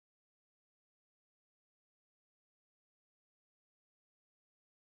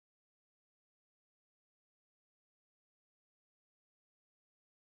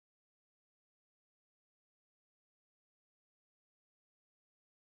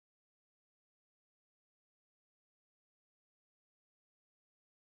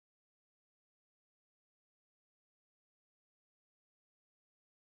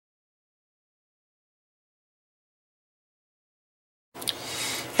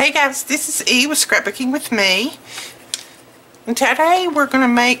Hey guys, this is E with Scrapbooking with me. And today we're going to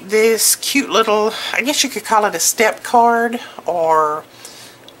make this cute little, I guess you could call it a step card, or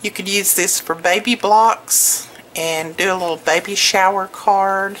you could use this for baby blocks and do a little baby shower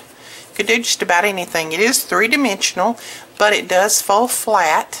card. You could do just about anything. It is three-dimensional, but it does fold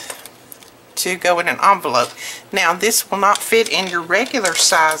flat to go in an envelope. Now this will not fit in your regular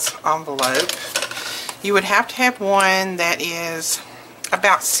size envelope. You would have to have one that is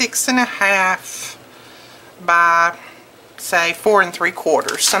about 6.5 by, say, 4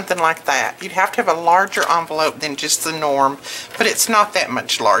 3/4, something like that. You'd have to have a larger envelope than just the norm, but it's not that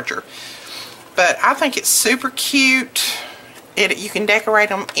much larger. But I think it's super cute. You can decorate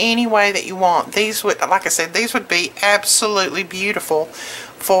them any way that you want. These would, like I said, these would be absolutely beautiful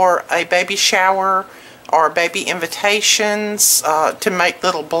for a baby shower or baby invitations, to make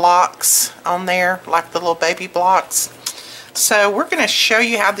little blocks on there, like the little baby blocks. So we're going to show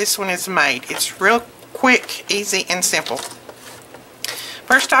you how this one is made. It's real quick, easy, and simple.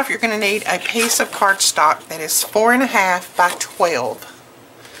 First off, you're going to need a piece of cardstock that is 4.5 by 12.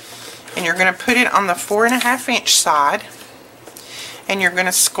 And you're going to put it on the 4.5 inch side. And you're going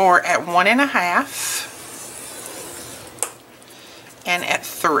to score at 1.5 and at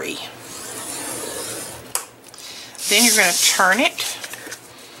 3. Then you're going to turn it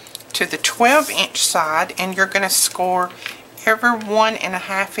to the 12 inch side and you're going to score every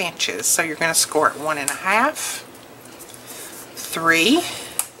 1.5 inches. So you're going to score at 1.5, 3,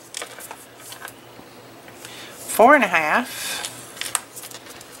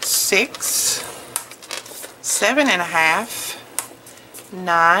 4.5, 6, 7.5,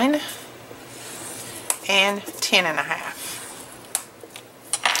 9, and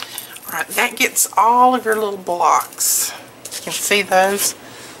 10.5. Alright, that gets all of your little blocks. You can see those.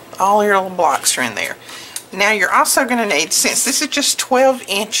 All your little blocks are in there. Now you're also going to need, since this is just 12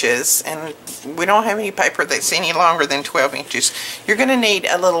 inches and we don't have any paper that's any longer than 12 inches, you're going to need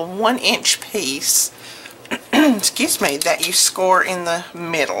a little 1 inch piece, excuse me, that you score in the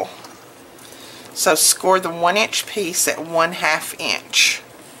middle. So score the 1 inch piece at 1/2 inch.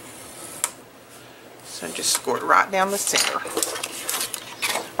 So just score it right down the center.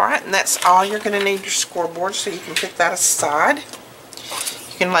 Alright, and that's all you're going to need your scoreboard, so you can put that aside.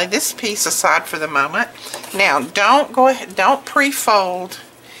 You can lay this piece aside for the moment. Now, don't go ahead, don't pre-fold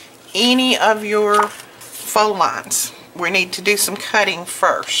any of your fold lines. We need to do some cutting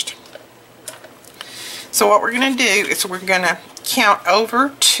first. So what we're going to do is we're going to count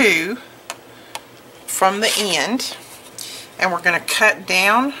over 2 from the end, and we're going to cut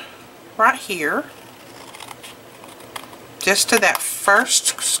down right here just to that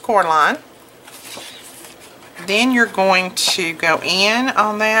first score line. Then you're going to go in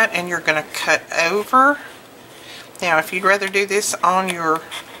on that and you're going to cut over. Now if you'd rather do this on your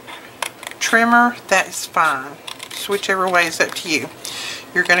trimmer, that is fine. Whichever way is up to you.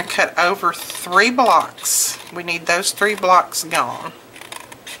 You're going to cut over 3 blocks. We need those 3 blocks gone.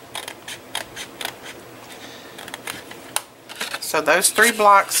 So those 3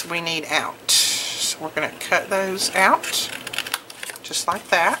 blocks we need out. So we're going to cut those out just like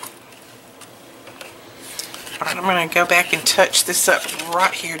that. Alright, I'm going to go back and touch this up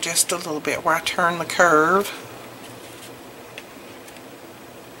right here just a little bit where I turn the curve.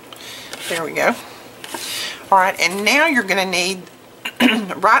 There we go. Alright, and now you're going to need,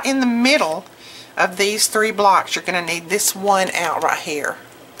 right in the middle of these 3 blocks, you're going to need this one out right here.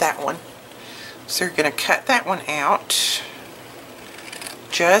 That one. So you're going to cut that one out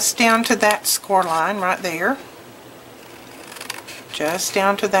just down to that score line right there. Just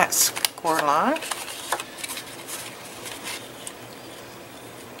down to that score line.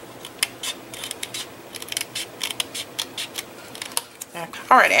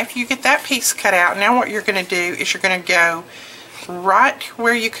 Alright, after you get that piece cut out, now what you're going to do is you're going to go right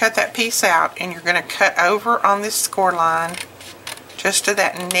where you cut that piece out and you're going to cut over on this score line just to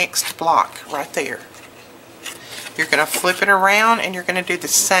that next block right there. You're going to flip it around and you're going to do the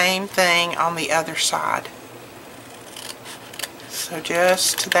same thing on the other side. So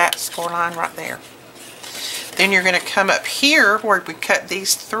just to that score line right there. Then you're going to come up here where we cut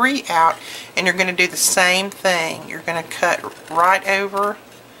these 3 out and you're going to do the same thing. You're going to cut right over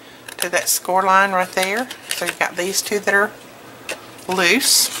to that score line right there. So you've got these 2 that are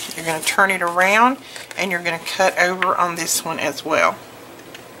loose. You're going to turn it around and you're going to cut over on this one as well.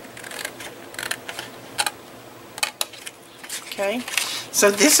 Okay,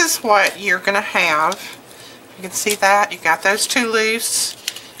 so this is what you're going to have. You can see that. You got those 2 loose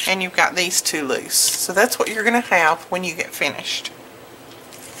and you've got these 2 loose. So that's what you're going to have when you get finished.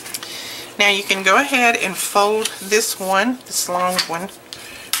 Now you can go ahead and fold this one, this long one,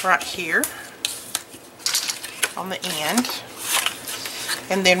 right here on the end.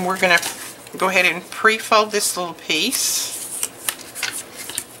 And then we're going to go ahead and pre-fold this little piece,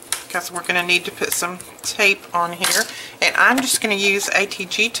 because we're going to need to put some tape on here. And I'm just going to use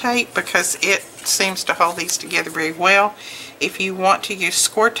ATG tape because it seems to hold these together very well. If you want to use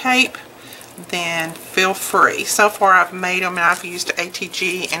score tape, then feel free. So far I've made them and I've used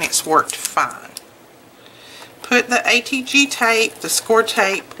ATG and it's worked fine. Put the ATG tape, the score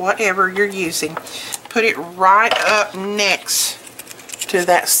tape, whatever you're using, put it right up next to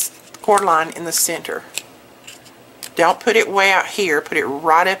that score line in the center. Don't put it way out here, put it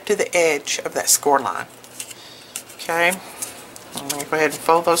right up to the edge of that score line. Okay, I'm going to go ahead and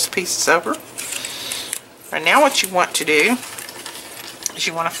fold those pieces over. Right now what you want to do is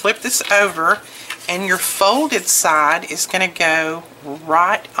you want to flip this over, and your folded side is going to go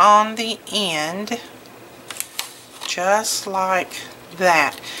right on the end, just like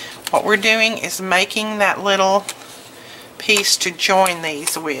that. What we're doing is making that little piece to join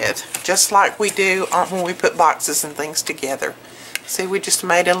these with, just like we do when we put boxes and things together. See, we just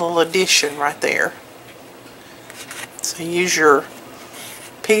made a little addition right there. So use your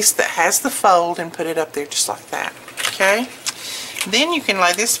piece that has the fold and put it up there just like that. Okay, then you can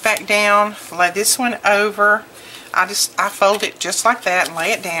lay this back down, lay this one over. I fold it just like that and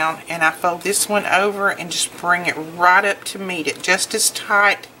lay it down, and I fold this one over and just bring it right up to meet it, just as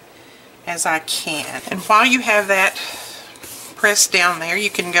tight as I can. And while you have that pressed down there, you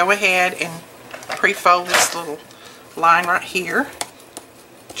can go ahead and pre-fold this little line right here,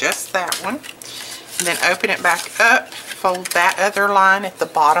 just that one, and then open it back up, fold that other line at the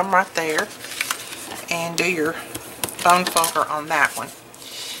bottom right there, and do your bone folder on that one.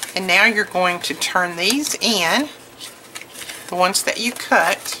 And now you're going to turn these in, the ones that you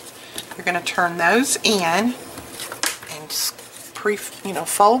cut, you're going to turn those in and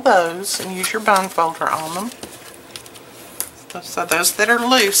fold those and use your bone folder on them. So those that are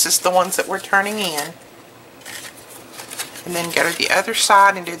loose is the ones that we're turning in. And then go to the other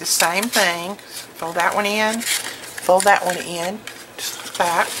side and do the same thing. Fold that one in, fold that one in, just like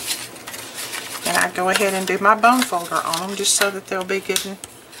that. And I go ahead and do my bone folder on them just so that they'll be good and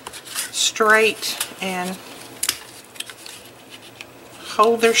straight and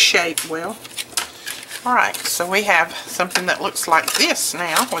hold their shape well. Alright, so we have something that looks like this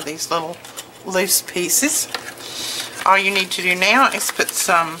now with these little loose pieces. All you need to do now is put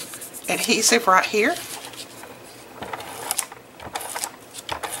some adhesive right here.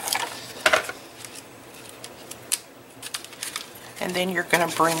 And then you're going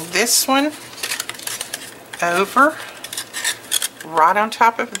to bring this one over right on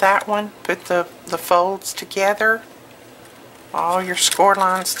top of that one. Put the folds together, all your score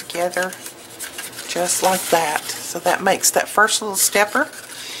lines together, just like that. So that makes that first little stepper.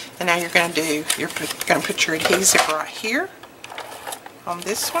 And now you're going to put your adhesive right here on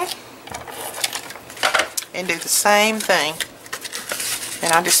this one and do the same thing.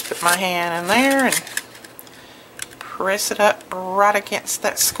 And I just put my hand in there and press it up right against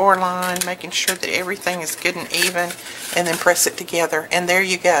that score line, making sure that everything is good and even, and then press it together. And there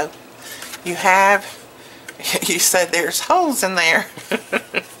you go. You said there's holes in there.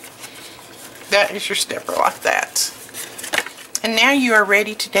 That is your stepper like that. And now you are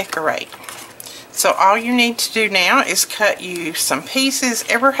ready to decorate. So all you need to do now is cut you some pieces,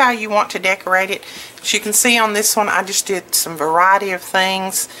 ever how you want to decorate it. As you can see on this one, I just did some variety of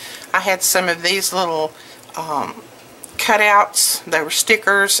things. I had some of these little cutouts. They were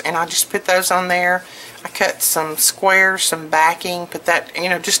stickers, and I just put those on there. I cut some squares, some backing, put that,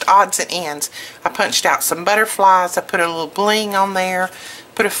 just odds and ends. I punched out some butterflies. I put a little bling on there,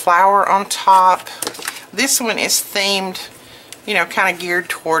 put a flower on top. This one is themed, kind of geared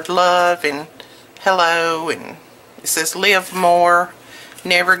toward love and hello, and it says live more,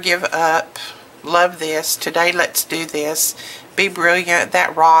 never give up, love this, today let's do this, be brilliant,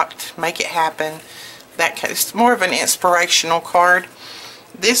 that rocked, make it happen. It's more of an inspirational card.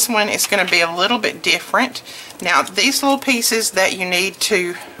 This one is going to be a little bit different. Now these little pieces that you need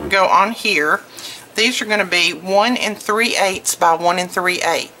to go on here, these are going to be 1 3/8 by 1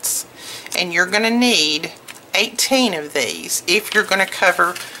 3/8, and you're going to need 18 of these if you're going to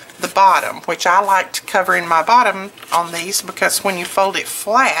cover the bottom, which I like to cover in my bottom on these because when you fold it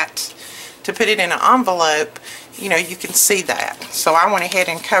flat to put it in an envelope, you can see that. So I went ahead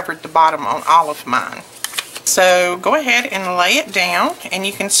and covered the bottom on all of mine. So go ahead and lay it down, and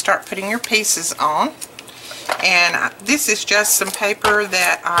you can start putting your pieces on. And this is just some paper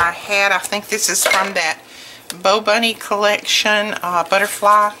that I had. I think this is from that Bo Bunny collection,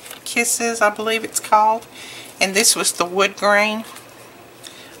 Butterfly Kisses, I believe it's called. And this was the wood grain.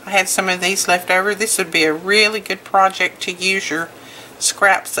 I had some of these left over. This would be a really good project to use your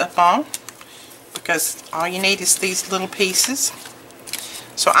scraps up on, because all you need is these little pieces.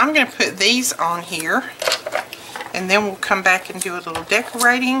 So I'm going to put these on here, and then we'll come back and do a little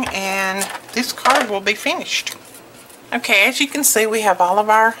decorating, and this card will be finished. Okay, as you can see, we have all of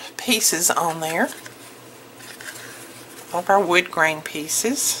our pieces on there. All of our wood grain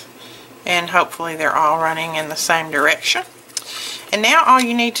pieces. And hopefully they're all running in the same direction. And now all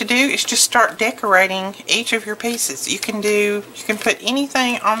you need to do is just start decorating each of your pieces. You can put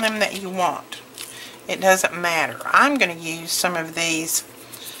anything on them that you want. It doesn't matter. I'm going to use some of these,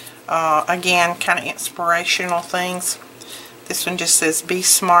 again, kind of inspirational things. This one just says, be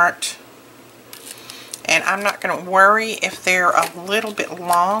smart. And I'm not going to worry if they're a little bit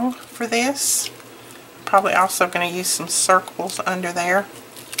long for this. Probably also going to use some circles under there.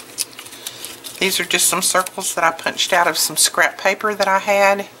 These are just some circles that I punched out of some scrap paper that I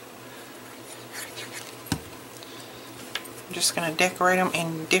had. I'm just going to decorate them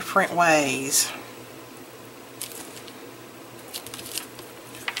in different ways.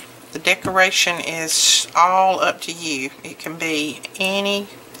 The decoration is all up to you. It can be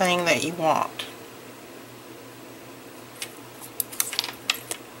anything that you want.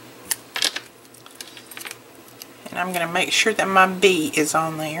 And I'm going to make sure that my B is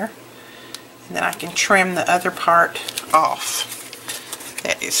on there. And then I can trim the other part off.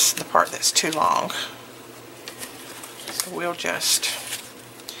 That is the part that's too long. So we'll just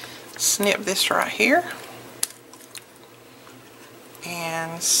snip this right here.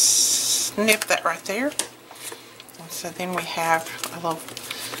 And snip that right there. And so then we have a little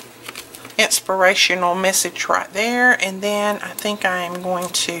inspirational message right there. And then I think I am going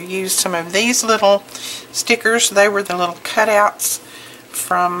to use some of these little stickers. They were the little cutouts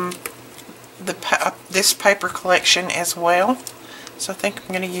from this paper collection as well. So I think I'm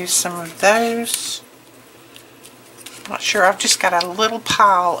going to use some of those. I'm not sure. I've just got a little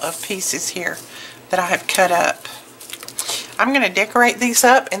pile of pieces here that I have cut up. I'm going to decorate these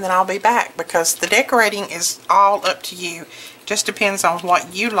up and then I'll be back, because the decorating is all up to you. Just depends on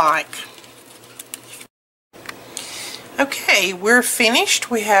what you like. Okay, we're finished.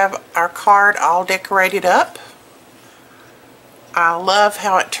 We have our card all decorated up. I love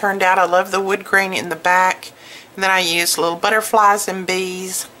how it turned out. I love the wood grain in the back. And then I used little butterflies and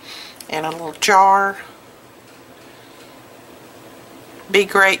bees and a little jar. Be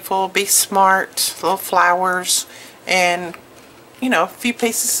grateful, be smart, little flowers, and you know, a few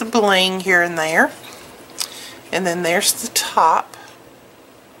pieces of bling here and there. And then there's the top.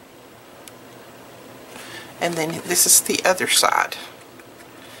 And then this is the other side.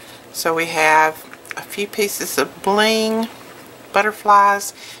 So we have a few pieces of bling,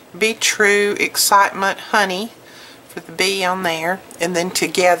 butterflies, be true, excitement, honey for the bee on there, and then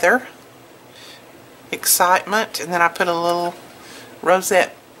together, excitement, and then I put a little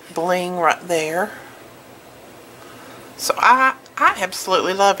rosette bling right there. So I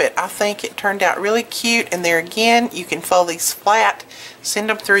absolutely love it. I think it turned out really cute, and there again, you can fold these flat, send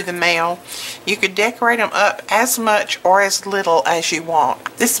them through the mail. You could decorate them up as much or as little as you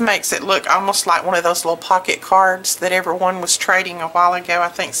want. This makes it look almost like one of those little pocket cards that everyone was trading a while ago. I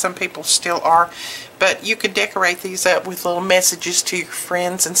think some people still are. But you could decorate these up with little messages to your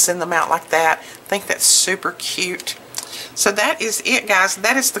friends and send them out like that. I think that's super cute. So that is it, guys.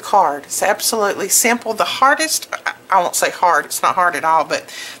 That is the card. It's absolutely simple. The hardest, I won't say hard, it's not hard at all, but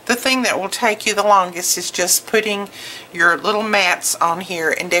the thing that will take you the longest is just putting your little mats on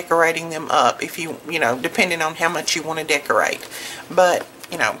here and decorating them up, if you know, depending on how much you want to decorate. But,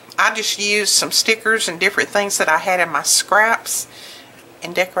 you know, I just used some stickers and different things that I had in my scraps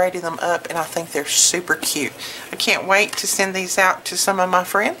and decorated them up, and I think they're super cute. I can't wait to send these out to some of my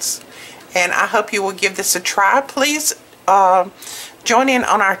friends, and I hope you will give this a try. Please join in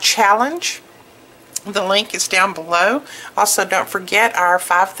on our challenge. The link is down below. Also, don't forget our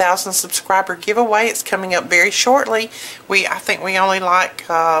 5,000 subscriber giveaway. It's coming up very shortly. I think we only like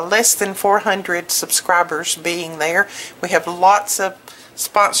less than 400 subscribers being there. We have lots of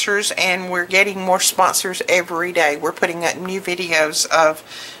sponsors, and we're getting more sponsors every day. We're putting up new videos of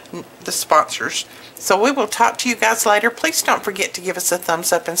the sponsors. So we will talk to you guys later. Please don't forget to give us a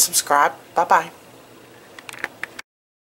thumbs up and subscribe. Bye-bye.